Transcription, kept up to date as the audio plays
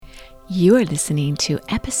You are listening to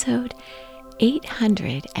episode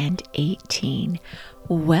 818.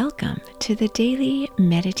 Welcome to the Daily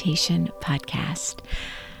Meditation Podcast.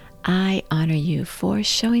 I honor you for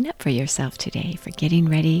showing up for yourself today, for getting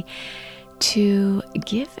ready to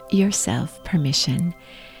give yourself permission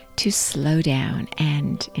to slow down.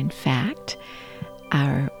 And in fact,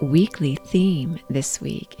 our weekly theme this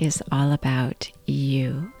week is all about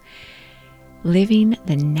you. Living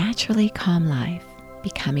the naturally calm life,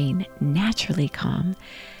 becoming naturally calm,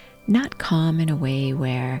 not calm in a way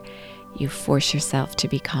where you force yourself to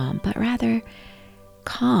be calm, but rather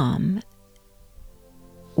calm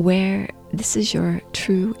where this is your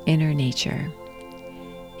true inner nature.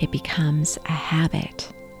 It becomes a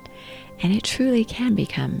habit, and it truly can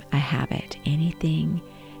become a habit. Anything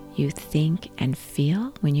you think and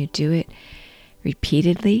feel when you do it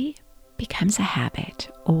repeatedly becomes a habit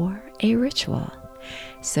or a ritual.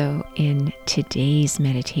 So in today's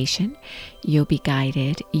meditation, you'll be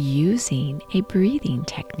guided using a breathing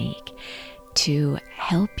technique to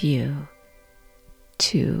help you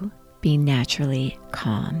to be naturally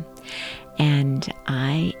calm. And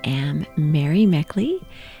I am Mary Meckley,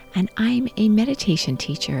 and I'm a meditation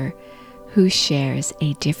teacher who shares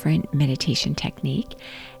a different meditation technique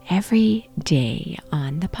every day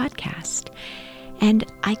on the podcast. And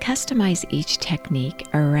I customize each technique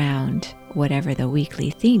around whatever the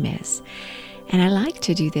weekly theme is. And I like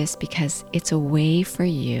to do this because it's a way for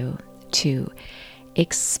you to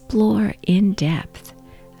explore in depth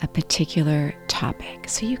a particular topic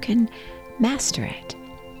so you can master it.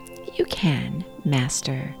 You can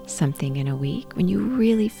master something in a week when you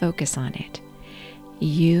really focus on it.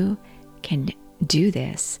 You can do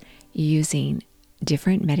this using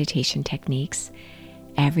different meditation techniques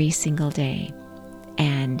every single day.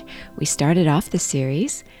 And we started off the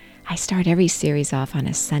series. I start every series off on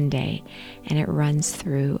a Sunday, and it runs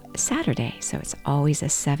through Saturday. So it's always a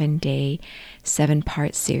 7-day,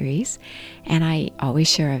 7-part series. And I always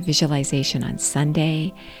share a visualization on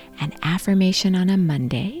Sunday, an affirmation on a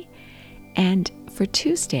Monday. And for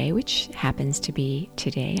Tuesday, which happens to be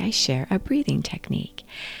today, I share a breathing technique.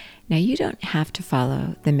 Now, you don't have to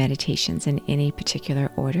follow the meditations in any particular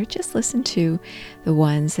order. Just listen to the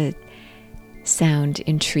ones that sound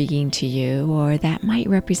intriguing to you, or that might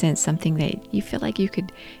represent something that you feel like you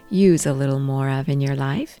could use a little more of in your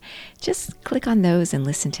life. Just click on those and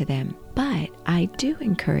listen to them. But I do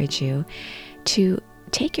encourage you to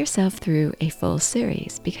take yourself through a full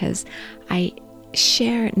series, because I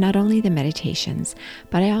share not only the meditations,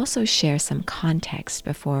 but I also share some context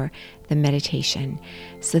before the meditation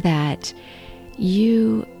so that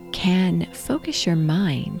you can focus your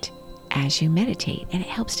mind as you meditate, and it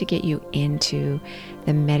helps to get you into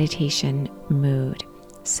the meditation mood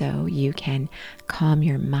so you can calm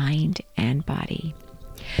your mind and body.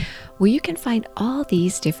 Well, you can find all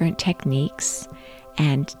these different techniques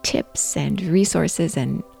and tips and resources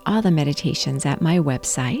and all the meditations at my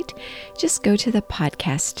website. Just go to the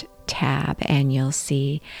podcast tab and you'll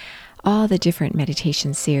see all the different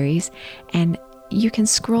meditation series, and you can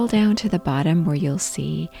scroll down to the bottom where you'll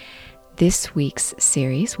see this week's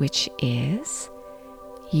series, which is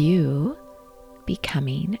You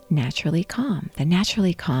Becoming Naturally Calm, the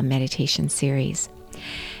Naturally Calm meditation series.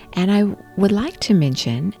 And I would like to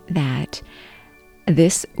mention that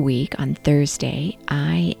this week on Thursday,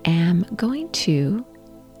 I am going to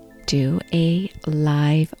do a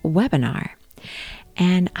live webinar.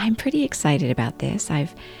 And I'm pretty excited about this.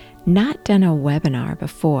 I've not done a webinar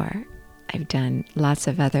before. I've done lots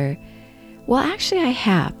of other actually I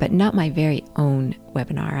have, but not my very own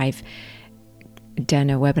webinar. I've done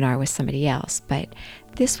a webinar with somebody else, but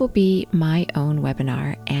this will be my own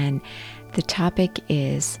webinar, and the topic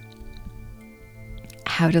is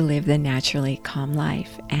how to live the naturally calm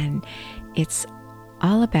life. And it's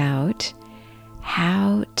all about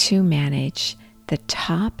how to manage the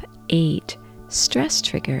top 8 stress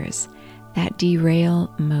triggers that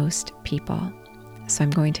derail most people. So I'm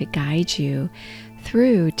going to guide you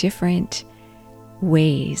through different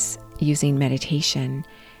ways using meditation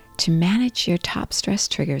to manage your top stress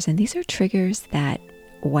triggers. And these are triggers that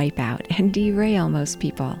wipe out and derail most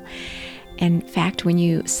people. In fact, when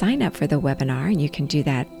you sign up for the webinar, and you can do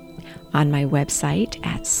that on my website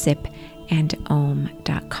at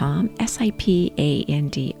sipandom.com,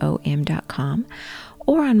 SIPANDOM.com,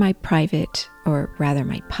 or on my private, or rather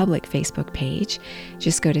my public Facebook page.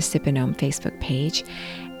 Just go to Sip and Om Facebook page,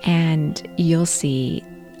 and you'll see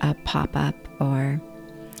a pop-up, or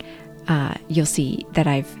you'll see that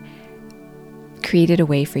I've created a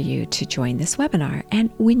way for you to join this webinar.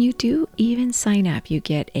 And when you do even sign up, you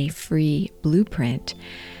get a free blueprint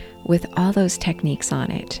with all those techniques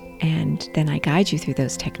on it. And then I guide you through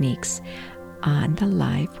those techniques on the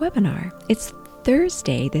live webinar. It's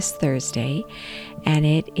this Thursday, and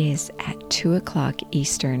it is at 2 o'clock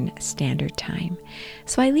Eastern Standard Time.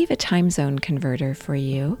 So I leave a time zone converter for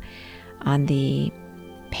you on the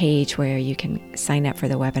page where you can sign up for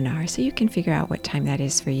the webinar, so you can figure out what time that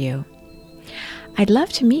is for you. I'd love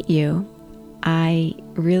to meet you. I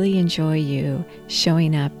really enjoy you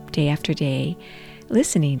showing up day after day,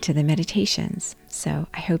 listening to the meditations. So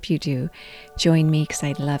I hope you do join me, because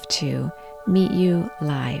I'd love to meet you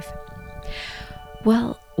live.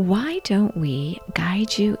 Well, why don't we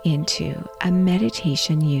guide you into a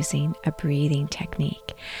meditation using a breathing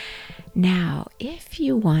technique? Now, if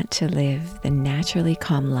you want to live the naturally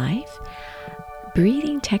calm life,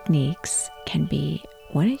 breathing techniques can be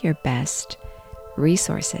one of your best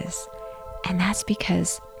resources. And that's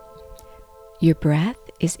because your breath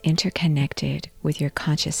is interconnected with your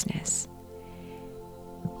consciousness.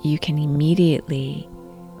 You can immediately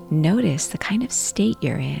notice the kind of state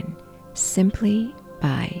you're in simply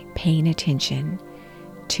by paying attention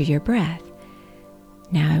to your breath.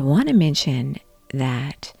 Now, I want to mention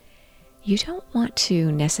that you don't want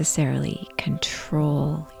to necessarily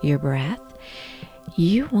control your breath.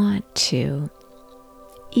 You want to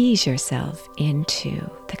ease yourself into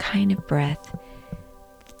the kind of breath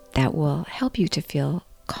that will help you to feel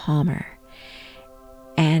calmer.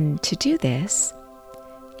 And to do this,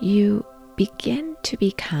 you begin to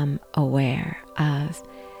become aware of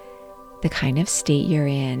the kind of state you're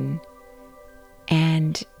in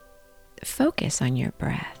and focus on your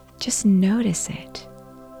breath. Just notice it.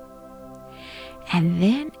 And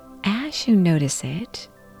then as you notice it,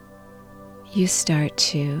 you start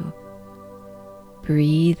to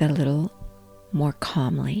breathe a little more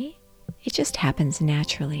calmly. It just happens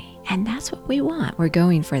naturally. And that's what we want. We're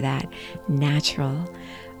going for that natural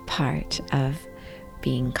part of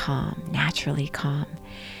being calm, naturally calm.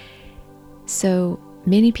 So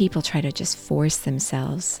many people try to just force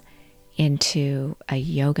themselves into a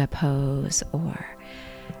yoga pose or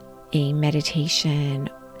a meditation,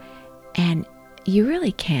 and you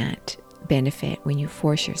really can't benefit when you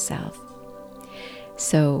force yourself.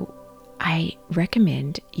 So I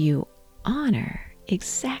recommend you honor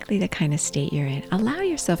exactly the kind of state you're in. Allow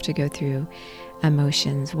yourself to go through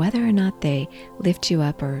emotions, whether or not they lift you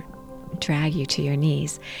up or drag you to your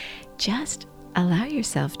knees. Just allow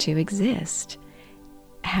yourself to exist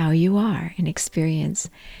how you are and experience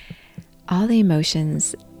all the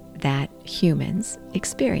emotions that humans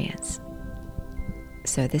experience.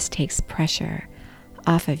 So this takes pressure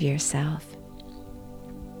off of yourself.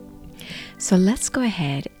 So let's go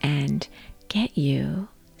ahead and get you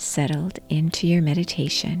settled into your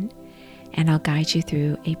meditation, and I'll guide you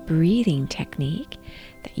through a breathing technique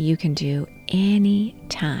that you can do any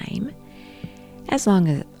time, as long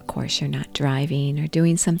as, of course, you're not driving or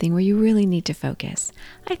doing something where you really need to focus.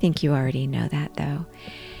 I think you already know that, though.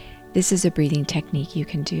 This is a breathing technique you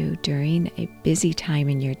can do during a busy time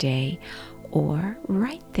in your day, or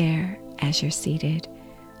right there as you're seated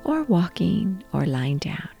or walking or lying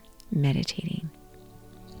down, meditating.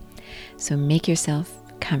 So make yourself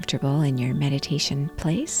comfortable in your meditation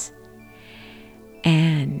place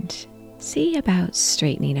and see about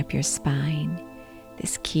straightening up your spine.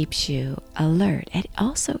 This keeps you alert. It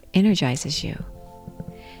also energizes you.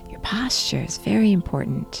 Your posture is very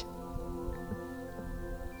important.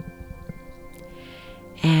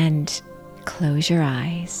 And close your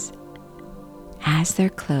eyes. As they're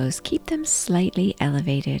closed, keep them slightly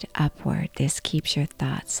elevated upward. This keeps your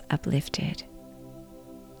thoughts uplifted.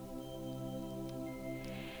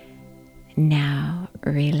 Now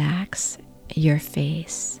relax your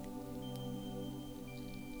face.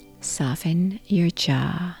 Soften your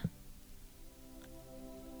jaw.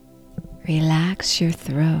 Relax your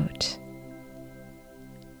throat.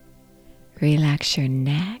 Relax your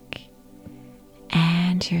neck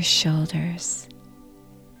and your shoulders.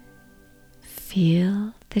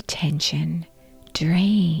 Feel the tension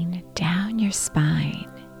drain down your spine.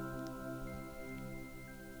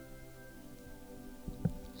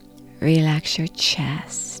 Relax your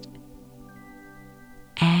chest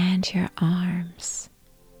and your arms.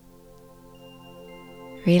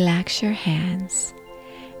 Relax your hands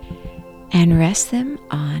and rest them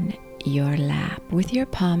on your lap with your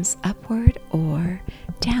palms upward or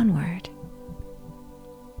downward.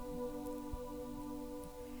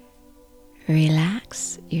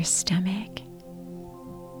 Relax your stomach.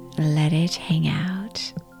 Let it hang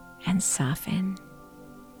out and soften.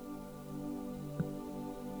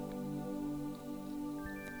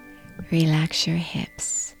 Relax your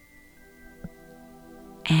hips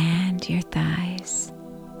and your thighs.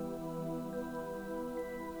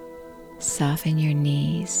 Soften your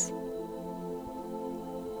knees.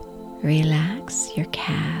 Relax your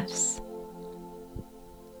calves.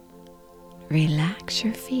 Relax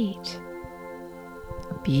your feet.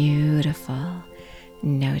 Beautiful.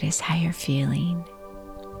 Notice how you're feeling.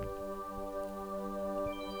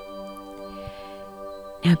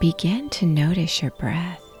 Now begin to notice your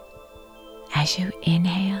breath as you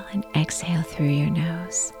inhale and exhale through your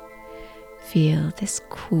nose. Feel this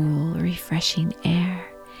cool, refreshing air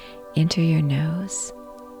enter your nose,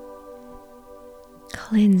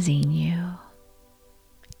 cleansing you,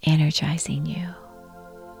 energizing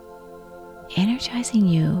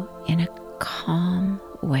you in a calm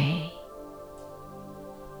way.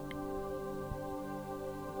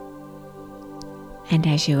 And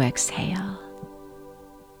as you exhale,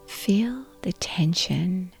 feel the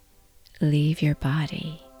tension leave your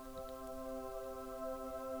body.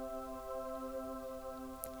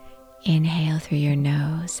 Inhale through your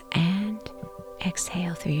nose and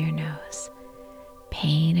exhale through your nose,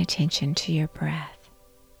 paying attention to your breath.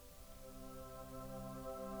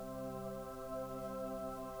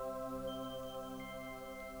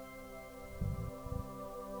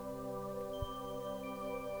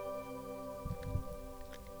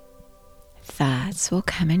 Thoughts will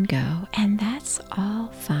come and go, and that's all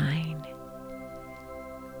fine.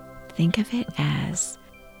 Think of it as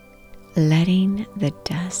letting the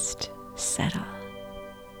dust settle.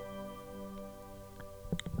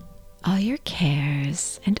 All your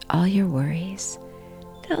cares and all your worries,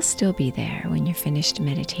 they'll still be there when you're finished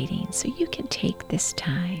meditating, so you can take this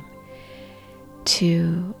time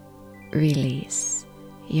to release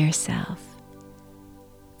yourself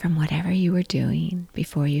from whatever you were doing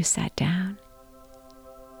before you sat down,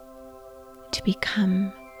 to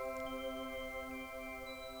become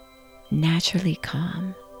naturally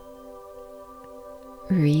calm.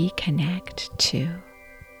 Reconnect to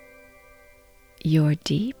your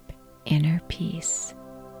deep inner peace.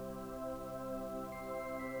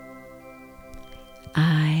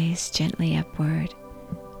 Eyes gently upward,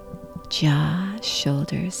 jaw,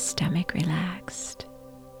 shoulders, stomach relaxed,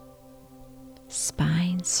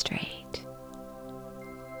 spine straight.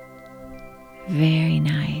 Very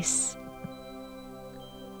nice.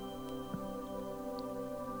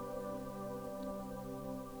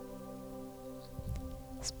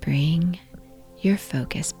 Bring your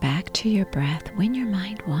focus back to your breath when your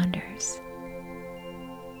mind wanders.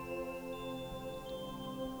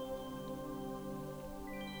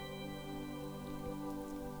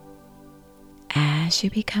 As you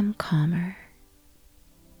become calmer,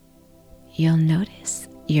 you'll notice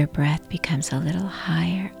your breath becomes a little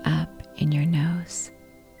higher up in your nose.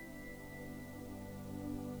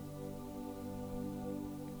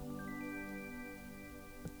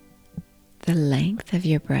 The length of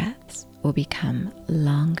your breaths will become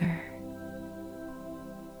longer.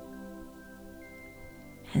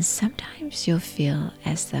 And sometimes you'll feel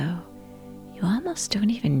as though you almost don't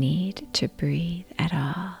even need to breathe at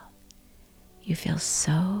all. You feel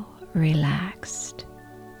so relaxed.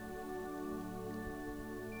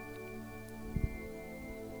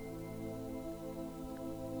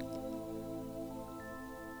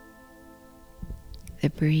 The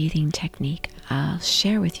breathing technique I'll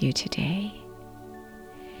share with you today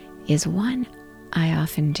is one I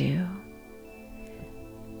often do.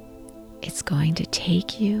 It's going to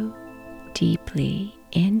take you deeply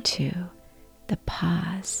into the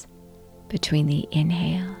pause between the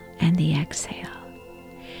inhale and the exhale.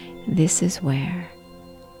 This is where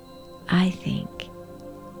I think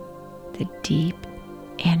the deep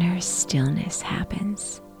inner stillness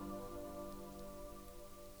happens.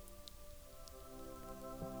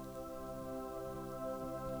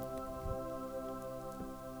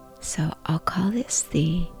 So I'll call this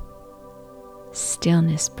the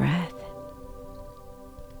stillness breath.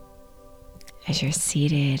 As you're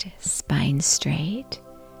seated, spine straight,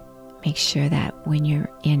 make sure that when you're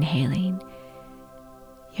inhaling,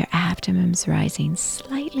 your abdomen's rising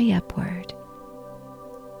slightly upward,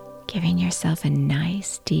 giving yourself a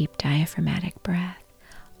nice, deep diaphragmatic breath,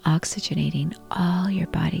 oxygenating all your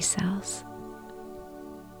body cells.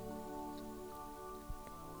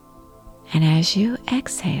 And as you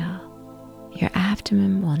exhale, your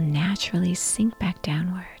abdomen will naturally sink back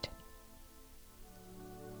downward.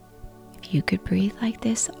 If you could breathe like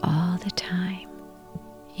this all the time,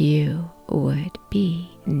 you would be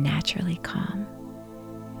naturally calm.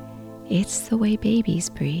 It's the way babies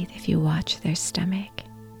breathe if you watch their stomach.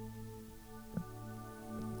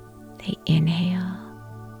 They inhale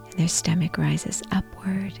and their stomach rises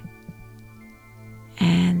upward,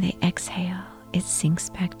 and they exhale, it sinks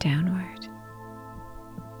back downward.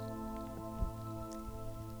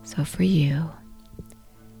 So for you,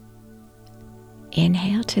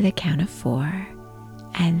 inhale to the count of 4,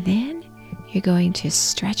 and then you're going to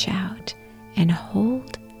stretch out and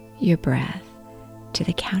hold your breath to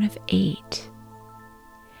the count of 8.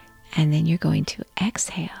 And then you're going to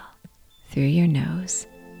exhale through your nose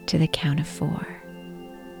to the count of 4.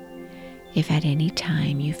 If at any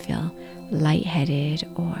time you feel lightheaded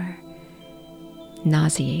or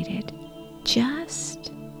nauseated,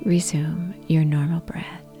 just resume your normal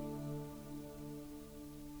breath.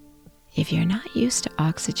 If you're not used to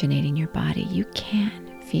oxygenating your body, you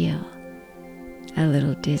can feel a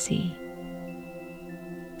little dizzy.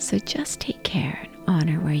 So just take care and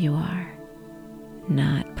honor where you are,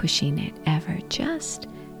 not pushing it ever. Just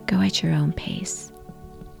go at your own pace.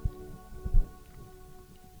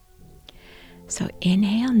 So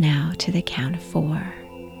inhale now to the count of 4.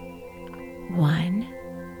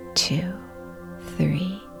 1, 2,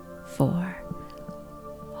 3, 4.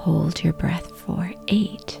 Hold your breath for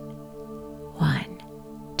 8. 1,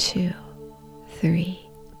 2, 3,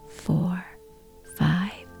 4,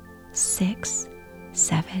 5, 6,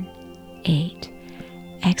 7, 8.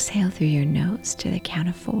 Exhale through your nose to the count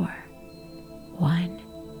of 4.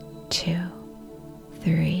 1, 2,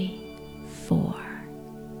 3, 4.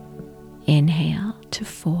 Inhale to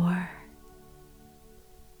 4.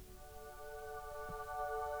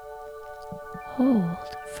 Hold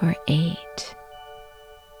for 8.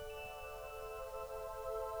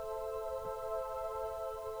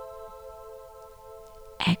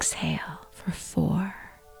 Exhale for 4.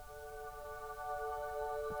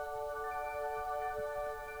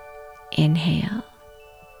 Inhale.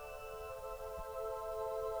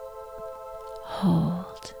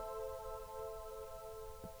 Hold.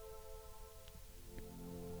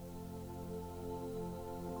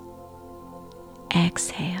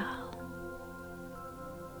 Exhale.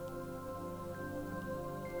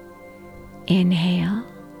 Inhale.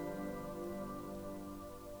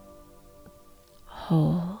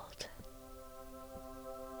 Hold.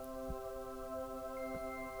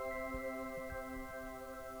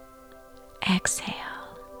 Exhale.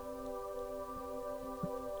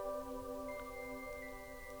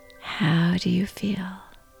 How do you feel?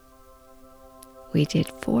 We did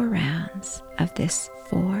 4 rounds of this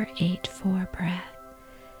 4-8-4 breath,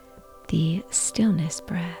 the stillness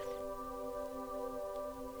breath.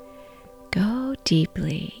 Go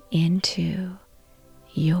deeply into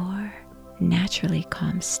your naturally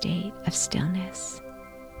calm state of stillness.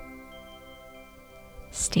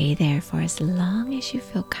 Stay there for as long as you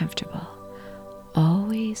feel comfortable,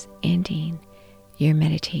 always ending your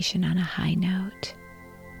meditation on a high note.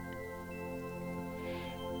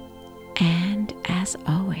 And as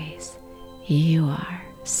always, you are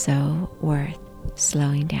so worth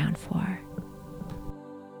slowing down for.